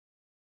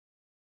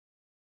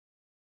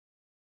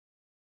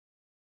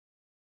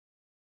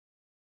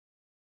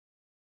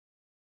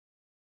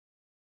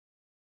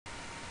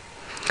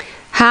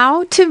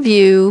How to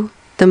view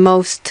the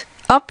most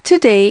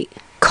up-to-date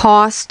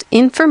cost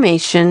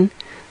information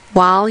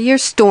while your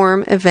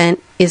storm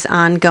event is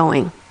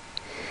ongoing.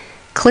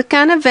 Click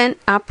on Event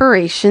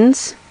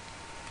Operations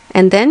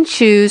and then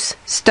choose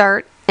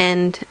Start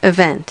End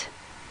Event.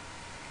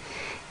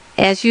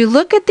 As you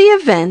look at the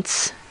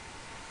events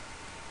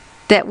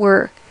that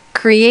were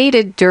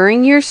created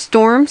during your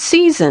storm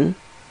season,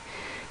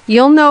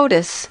 you'll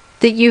notice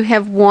that you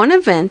have one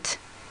event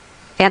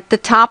at the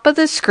top of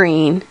the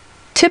screen,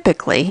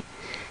 typically,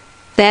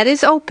 that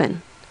is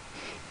open.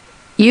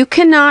 You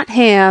cannot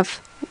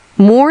have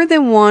more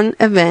than one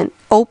event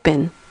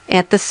open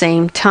at the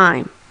same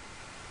time.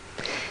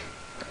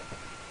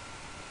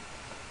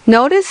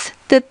 Notice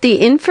that the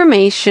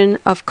information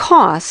of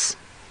costs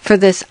for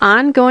this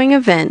ongoing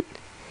event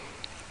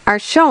are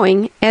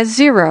showing as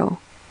 0.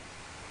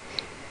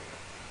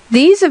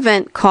 These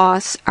event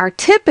costs are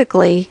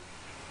typically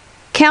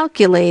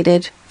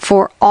calculated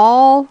for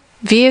all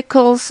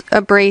vehicles,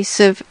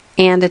 abrasive,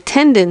 and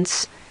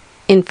attendance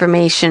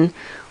information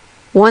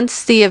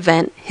once the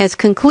event has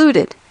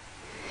concluded.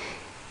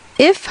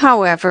 If,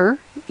 however,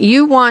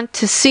 you want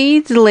to see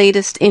the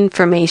latest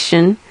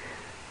information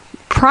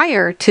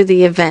prior to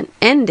the event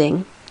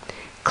ending,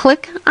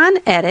 click on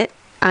Edit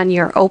on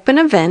your open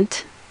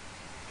event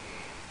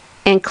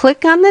and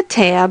click on the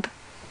tab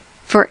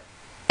for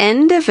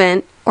End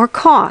Event or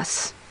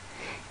Costs.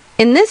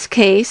 In this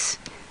case,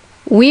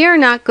 we are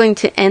not going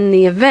to end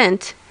the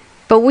event,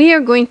 but we are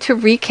going to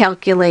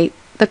recalculate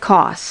the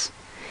costs.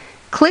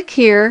 Click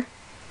here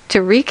to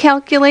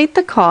recalculate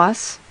the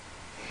costs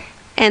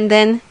and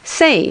then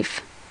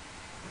save.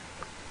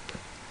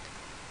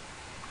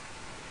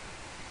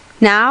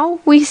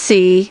 Now we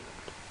see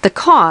the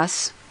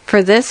costs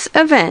for this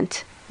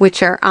event,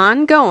 which are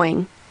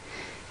ongoing,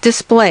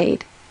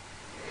 displayed.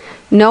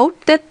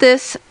 Note that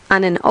this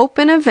on an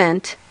open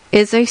event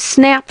is a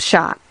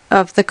snapshot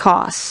of the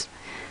costs.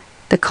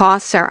 The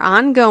costs are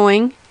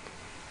ongoing,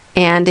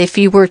 and if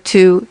you were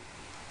to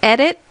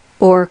edit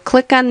or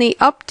click on the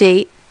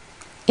update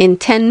in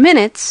 10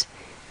 minutes,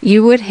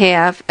 you would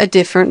have a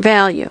different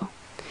value.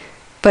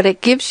 But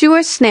it gives you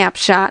a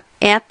snapshot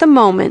at the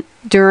moment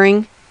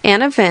during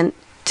an event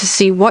to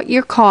see what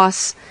your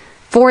costs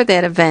for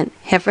that event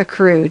have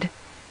accrued.